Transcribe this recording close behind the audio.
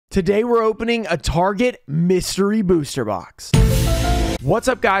Today we're opening a Target mystery booster box. What's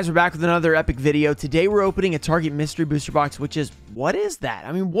up, guys? We're back with another epic video. Today we're opening a Target mystery booster box, which is, what is that?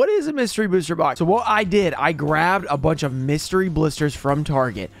 I mean, what is a mystery booster box? So what I did, I grabbed a bunch of mystery blisters from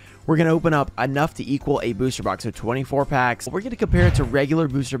Target. We're going to open up enough to equal a booster box, so 24 packs. We're going to compare it to regular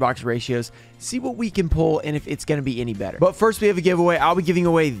booster box ratios, see what we can pull, and if it's going to be any better. But first, we have a giveaway. I'll be giving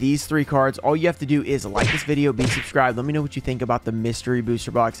away these 3 cards. All you have to do is like this video, be subscribed. Let me know what you think about the mystery booster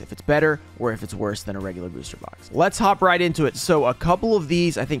box, if it's better or if it's worse than a regular booster box. Let's hop right into it. So a couple of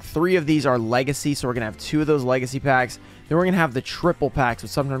these, I think 3 of these are legacy, so we're going to have 2 of those legacy packs. Then we're going to have the triple packs,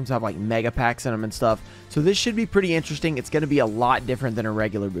 which sometimes have like mega packs in them and stuff. So this should be pretty interesting. It's going to be a lot different than a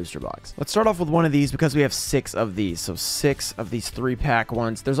regular booster box. Let's start off with one of these because we have 6 of these. So 6 of these 3-pack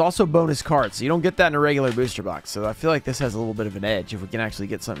ones. There's also bonus cards, so you don't get that in a regular booster box. So I feel like this has a little bit of an edge if we can actually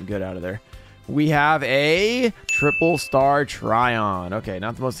get something good out of there. We have a triple star Tryon. Okay,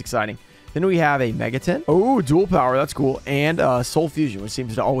 not the most exciting. Then we have a Megaton. Oh, dual power. That's cool. And Soul Fusion, which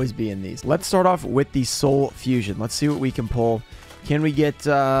seems to always be in these. Let's start off with the Soul Fusion. Let's see what we can pull. Can we get,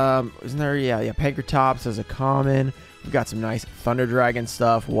 isn't there, yeah, Pankratops as a common. We've got some nice Thunder Dragon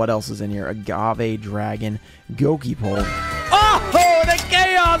stuff. What else is in here? Agave Dragon. Goki pull. Oh, the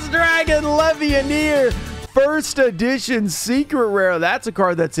Chaos Dragon Levianeer. First edition secret rare. That's a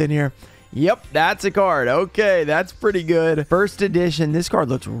card that's in here. Yep, that's a card. Okay, that's pretty good. First edition. This card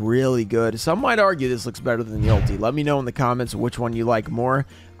looks really good. Some might argue this looks better than the ulti. Let me know in the comments which one you like more.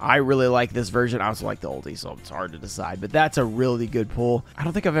 I really like this version. I also like the ulti, so it's hard to decide. But that's a really good pull. I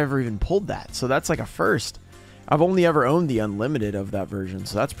don't think I've ever even pulled that, so that's like a first. I've only ever owned the unlimited of that version,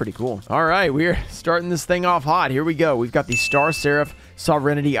 so that's pretty cool. All right, we're starting this thing off hot. Here we go. We've got the Star Seraph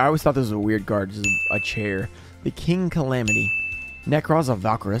Sovereignty. I always thought this was a weird card. This is a chair. The King Calamity. Necros of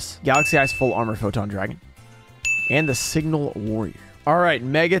Valkyris, Galaxy Eyes Full Armor Photon Dragon, and the Signal Warrior. All right,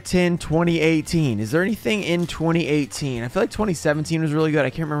 Megaton 2018. Is there anything in 2018? I feel like 2017 was really good.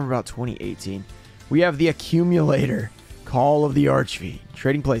 I can't remember about 2018. We have the Accumulator, Call of the Archfiend,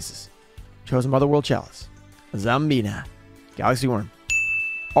 Trading Places, Chosen by the World Chalice, Zambina, Galaxy Worm,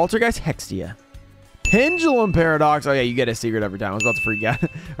 Altergeist Hextia, Pendulum Paradox. Oh yeah, you get a secret every time. I was about to freak out.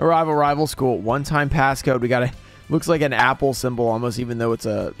 Arrival Rival School, one-time passcode. We got a looks like an apple symbol almost, even though it's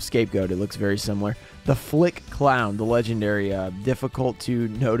a scapegoat. It looks very similar. The Flick Clown, the legendary, difficult to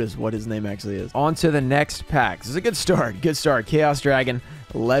notice what his name actually is. On to the next pack. This is a good start. Good start. Chaos Dragon,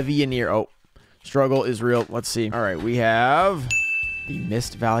 Levianeer. Oh, struggle is real. Let's see. All right, we have the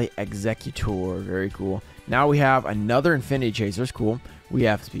Mist Valley Executor. Very cool. Now we have another Infinity Chasers. Cool. We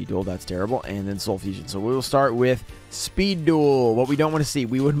have Speed Duel. That's terrible. And then Soul Fusion. So we will start with Speed Duel. What we don't want to see.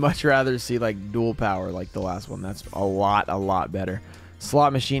 We would much rather see like dual power like the last one. That's a lot better.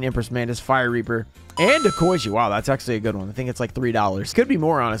 Slot Machine, Empress Mantis, Fire Reaper, and Dekoichi. Wow, that's actually a good one. I think it's like $3. Could be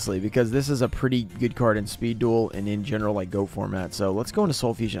more, honestly, because this is a pretty good card in Speed Duel and in general like Go format. So let's go into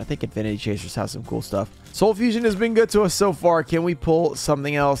Soul Fusion. I think Infinity Chasers has some cool stuff. Soul Fusion has been good to us so far. Can we pull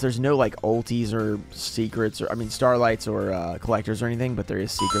something else? There's no like ultis or secrets, or I mean starlights or collectors or anything, but there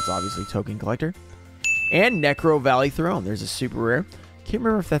is secrets, obviously. Token Collector and Necro Valley Throne. There's a super rare. Can't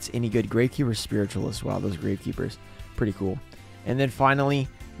remember if that's any good. Gravekeeper Spiritualist. Wow, those Gravekeepers, pretty cool. And then finally,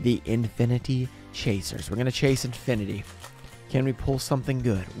 the Infinity Chasers. We're going to chase Infinity. Can we pull something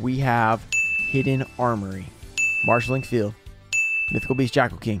good? We have Hidden Armory, Marshalling Field, Mythical Beast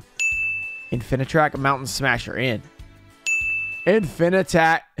Jackal King, Infinitrack Mountain Smasher, and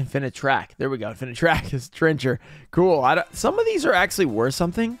Infinitrack. There we go. Infinitrack is Trencher. Cool. Some of these are actually worth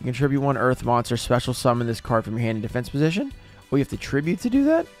something. You can tribute 1 Earth monster, special summon this card from your hand in defense position. Oh, you have to tribute to do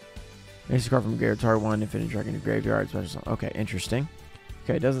that? There's a card from Graveyard, Tar 1, Infinite Dragon, Graveyard, special summon. Okay, interesting.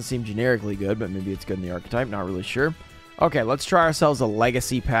 Okay, it doesn't seem generically good, but maybe it's good in the archetype. Not really sure. Okay, let's try ourselves a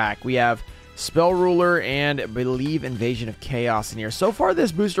Legacy pack. We have Spell Ruler and Believe Invasion of Chaos in here. So far,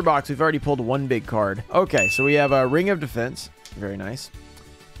 this booster box, we've already pulled 1 big card. Okay, so we have a Ring of Defense. Very nice.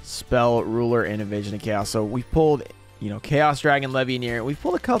 Spell Ruler and Invasion of Chaos. So we've pulled, you know, Chaos Dragon, Levianeer. We've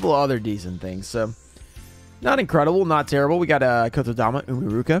pulled a couple other decent things. So not incredible, not terrible. We got a Kotodama,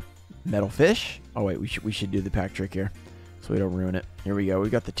 Umiruka, Metal Fish. Oh, wait, we should do the pack trick here so we don't ruin it. Here we go. We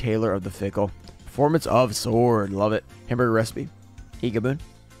got the Tailor of the Fickle. Performance of Sword. Love it. Hamburger Recipe. Egaboon.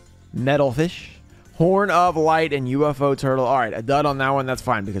 Metal Fish. Horn of Light and UFO Turtle. All right, a dud on that one. That's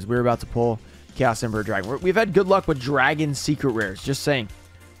fine because we're about to pull Chaos Emperor Dragon. We've had good luck with Dragon Secret Rares. Just saying.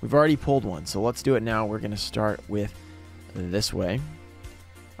 We've already pulled one, so let's do it now. We're going to start with this way.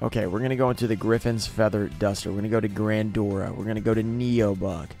 Okay, we're going to go into the Griffin's Feather Duster. We're going to go to Grandora. We're going to go to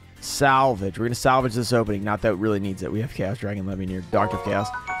Neobug. Salvage. We're going to salvage this opening. Not that it really needs it. We have Chaos Dragon Levianeer, Doctor of Chaos.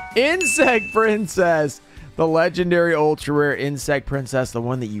 Insect Princess. The legendary ultra rare Insect Princess, the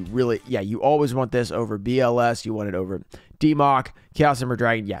one that you really, yeah, you always want this over BLS. You want it over DMOC, Chaos Ember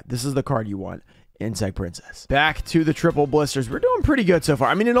Dragon. Yeah, this is the card you want. Insect Princess. Back to the triple blisters. We're doing pretty good so far.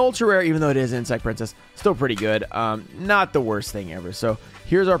 I mean, an ultra rare, even though it is Insect Princess, still pretty good. Not the worst thing ever. So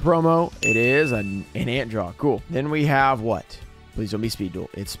here's our promo. It is an ant draw. Cool. Then we have what? Please don't be Speed Duel.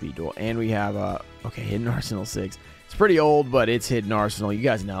 It's Speed Duel. And we have, okay, Hidden Arsenal 6. It's pretty old, but it's Hidden Arsenal. You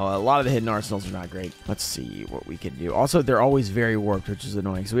guys know, a lot of the Hidden Arsenals are not great. Let's see what we can do. Also, they're always very warped, which is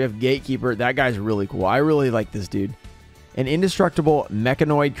annoying. So we have Gatekeeper. That guy's really cool. I really like this dude. An indestructible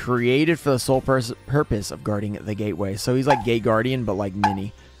mechanoid created for the sole purpose of guarding the gateway. So he's like Gate Guardian, but like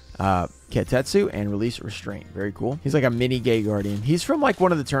mini. Ketetsu and Release Restraint. Very cool. He's like a mini Gate Guardian. He's from like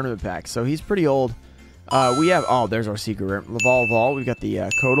one of the tournament packs, so he's pretty old. We have, oh, there's our secret rare. Laval. We've got the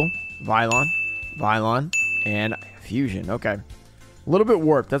Codal, Vylon, and Fusion. Okay. A little bit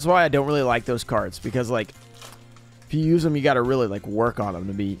warped. That's why I don't really like those cards, because like if you use them, you got to really like work on them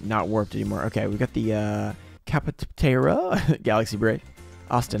to be not warped anymore. Okay, we got the Capitera, Galaxy Brave,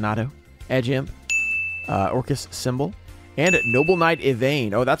 Ostinato, Edge Imp, Orcus Symbol, and Noble Knight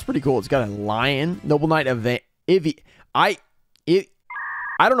Evane. Oh, that's pretty cool. It's got a lion. Noble Knight Evane.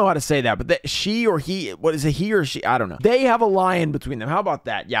 I don't know how to say that, but she or he, what is it, he or she? I don't know. They have a lion between them. How about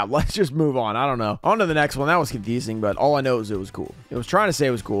that? Yeah, let's just move on. I don't know. On to the next one. That was confusing, but all I know is it was cool. It was trying to say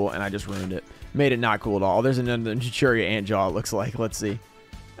it was cool, and I just ruined it. Made it not cool at all. There's another Churia Ant Jaw, it looks like. Let's see.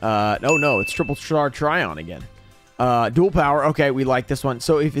 No, it's Triple Star Tryon again. Dual power. Okay, we like this one.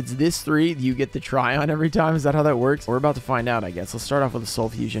 So if it's this 3, you get the Tryon every time. Is that how that works? We're about to find out, I guess. Let's start off with a Soul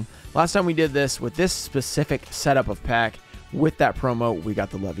Fusion. Last time we did this with this specific setup of pack, with that promo, we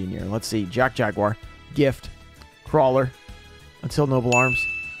got the Levianeer. Let's see. Jaguar, Gift, Crawler, Until Noble Arms,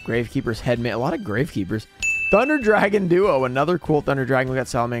 Gravekeeper's Headman. A lot of Gravekeepers. Thunder Dragon Duo, another cool Thunder Dragon. We got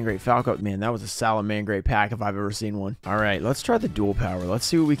Salamangreat Falco. Man, that was a Salamangreat pack if I've ever seen one. All right, let's try the dual power. Let's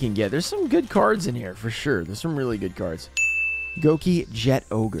see what we can get. There's some good cards in here for sure. There's some really good cards. Goki Jet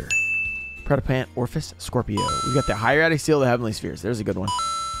Ogre, Predapant Orphis Scorpio. We got the Hieratic Seal of the Heavenly Spheres. There's a good one.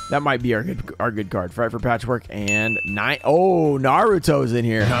 That might be our good card. Fight for Patchwork and 9. Oh, Naruto's in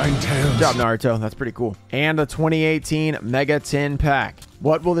here. 9 tails. Good job, Naruto. That's pretty cool. And the 2018 Mega 10 pack.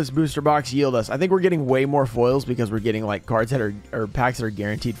 What will this booster box yield us? I think we're getting way more foils because we're getting like cards that are, or packs that are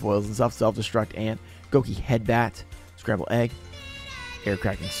guaranteed foils and stuff. Self-Destruct Ant, Goki Headbat, Scramble Egg, Air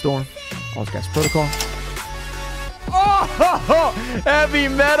Cracking Storm, Ultragas Protocol. Oh, Heavy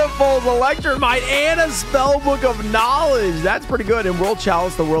Metaphors, Electromite, and a Spellbook of Knowledge. That's pretty good. And World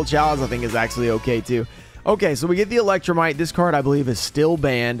Chalice, the World Chalice, I think is actually okay too. Okay, so we get the Electromite. This card, I believe, is still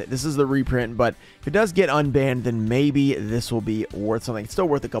banned. This is the reprint, but if it does get unbanned, then maybe this will be worth something. It's still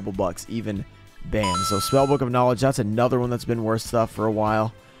worth a couple bucks, even banned. So Spellbook of Knowledge, that's another one that's been worth stuff for a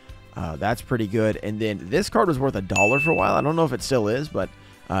while. That's pretty good. And then this card was worth $1 for a while. I don't know if it still is, but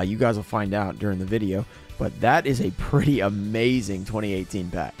you guys will find out during the video. But that is a pretty amazing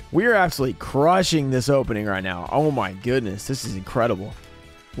 2018 pack. We are absolutely crushing this opening right now. Oh my goodness, this is incredible.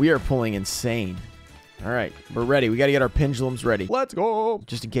 We are pulling insane. All right, we're ready. We got to get our pendulums ready. Let's go.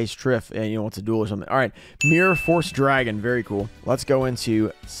 Just in case Triff, wants a duel or something. All right, Mirror Force Dragon, very cool. Let's go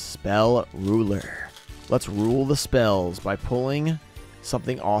into Spell Ruler. Let's rule the spells by pulling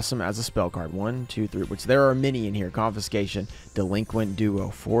something awesome as a spell card. 1, 2, 3, which there are many in here. Confiscation, Delinquent Duo,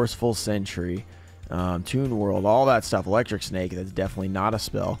 Forceful Sentry, Toon World, all that stuff. Electric Snake, that's definitely not a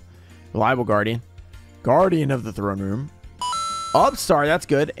spell. Reliable Guardian, Guardian of the Throne Room, Upstart, that's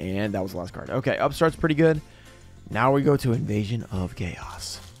good, and that was the last card. Okay, Upstart's pretty good. Now we go to Invasion of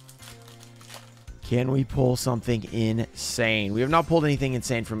Chaos. Can we pull something insane? We have not pulled anything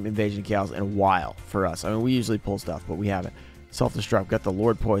insane from Invasion of Chaos in a while for us. I mean, we usually pull stuff, but we haven't. Self-Destruct, got the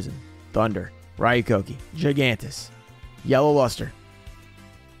Lord Poison, Thunder, Ryukoki, Gigantus, Yellow Luster,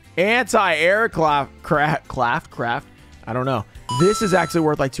 Anti-Air Craft. I don't know. This is actually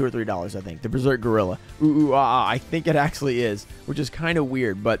worth like $2 or $3, I think. The Berserk Gorilla. I think it actually is, which is kind of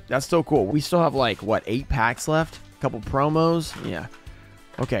weird, but that's still cool. We still have like, what, 8 packs left? A couple promos? Yeah.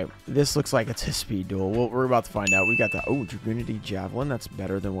 Okay, this looks like it's a speed duel. We're about to find out. We got the, Dragoonity Javelin. That's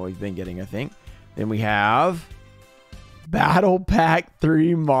better than what we've been getting, I think. Then we have Battle Pack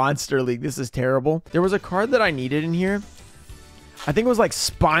 3 Monster League. This is terrible. There was a card that I needed in here. I think it was like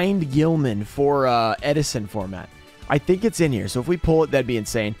Spined Gilman for Edison format. I think it's in here. So if we pull it, that'd be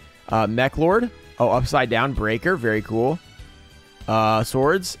insane. Mech Lord. Oh, Upside Down Breaker. Very cool.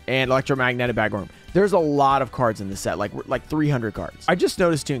 Swords and Electromagnetic Bagworm. There's a lot of cards in this set. Like 300 cards. I just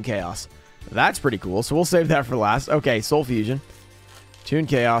noticed Toon Chaos. That's pretty cool. So we'll save that for last. Okay, Soul Fusion. Toon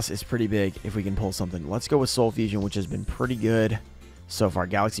Chaos is pretty big if we can pull something. Let's go with Soul Fusion, which has been pretty good so far.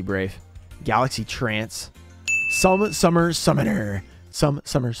 Galaxy Brave. Galaxy Trance. Some summer summoner. Some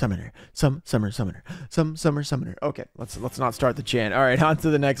summer summoner. Some summer summoner. Some summer summoner. Okay, let's not start the chant. All right, on to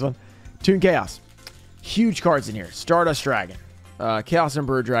the next one. Toon Chaos. Huge cards in here. Stardust Dragon. Chaos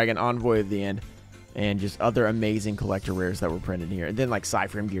Emperor Dragon. Envoy of the End. And just other amazing collector rares that were printed here. And then like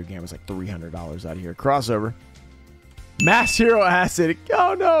Cyframe Gear Game was like $300 out of here. Crossover. Mass Hero Acid.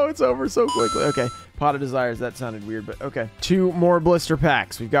 Oh no, it's over so quickly. Okay, Pot of Desires. That sounded weird, but okay. 2 more blister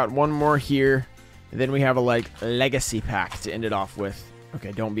packs. We've got 1 more here. And then we have a like legacy pack to end it off with.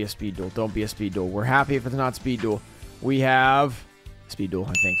 Okay, don't be a speed duel. Don't be a speed duel. We're happy if it's not speed duel. We have speed duel,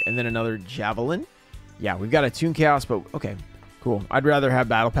 I think. And then another Javelin. Yeah, we've got a Toon Chaos, but okay, cool. I'd rather have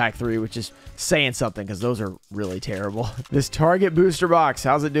Battle Pack 3, which is saying something because those are really terrible. This Target booster box,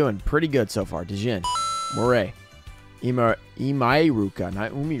 how's it doing? Pretty good so far. Dijin, Moray, Imairuka,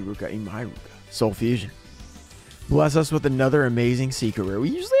 not Umiruka, Imairuka. Soul Fusion. Bless us with another amazing secret rare. We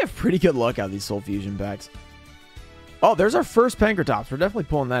usually have pretty good luck out of these Soul Fusion packs. Oh, there's our first Pankratops. We're definitely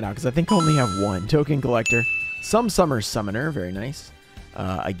pulling that out because I think I only have 1. Token Collector. Some Summer Summoner. Very nice.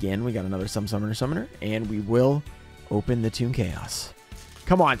 Again, we got another Some Summoner Summoner. And we will open the Toon Chaos.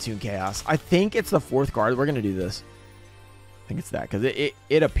 Come on, Toon Chaos. I think it's the 4th card. We're going to do this. I think it's that because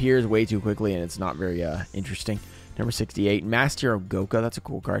it appears way too quickly and it's not very interesting. Number 68. Master of Goka. That's a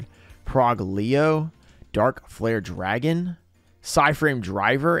cool card. Prog Leo. Dark Flare Dragon, Cyframe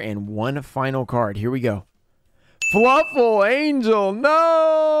Driver, and 1 final card. Here we go. Fluffle Angel, no!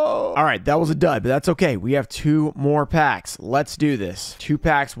 All right, that was a dud, but that's okay. We have 2 more packs. Let's do this. 2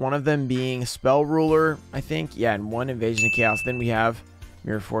 packs, one of them being Spell Ruler, I think. Yeah, and 1 Invasion of Chaos. Then we have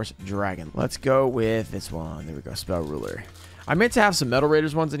Mirror Force Dragon. Let's go with this one. There we go, Spell Ruler. I meant to have some Metal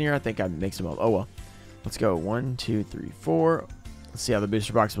Raiders ones in here. I think I mixed them up. Oh, well. Let's go 1, 2, 3, 4. Let's see how the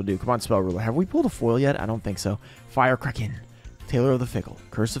booster box will do. Come on, Spell Ruler. Have we pulled a foil yet? I don't think so. Fire Kraken. Tailor of the Fickle.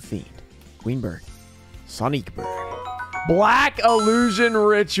 Curse of Fiend. Queen Bird. Sonic Bird. Black Illusion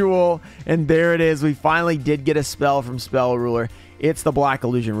Ritual. And there it is. We finally did get a spell from Spell Ruler. It's the Black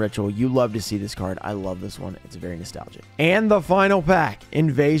Illusion Ritual. You love to see this card. I love this one. It's very nostalgic. And the final pack.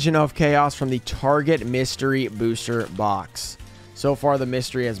 Invasion of Chaos from the Target Mystery Booster Box. So far, the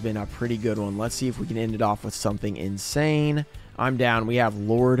mystery has been a pretty good one. Let's see if we can end it off with something insane. I'm down. We have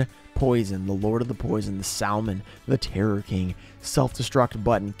Lord Poison, the Lord of the Poison, the Salmon, the Terror King, Self-Destruct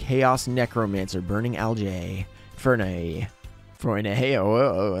Button, Chaos Necromancer, Burning Algae, Fernay,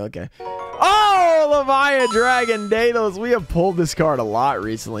 okay. Oh, Leviathan Dragon Daedalus. We have pulled this card a lot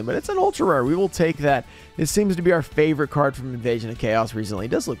recently, but it's an ultra rare. We will take that. This seems to be our favorite card from Invasion of Chaos recently.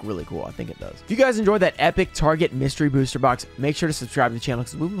 It does look really cool. I think it does. If you guys enjoyed that epic Target Mystery Booster Box, make sure to subscribe to the channel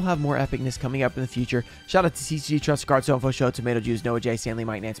because we will have more epicness coming up in the future. Shout out to TCG, Trusted Card, Info Show, Tomato Juice, Noah J, Stanley,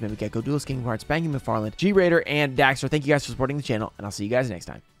 Mike, Nance, Mimic Gecko, Duelist, King of Hearts, Banking McFarland, G Raider, and Daxter. Thank you guys for supporting the channel, and I'll see you guys next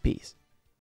time. Peace.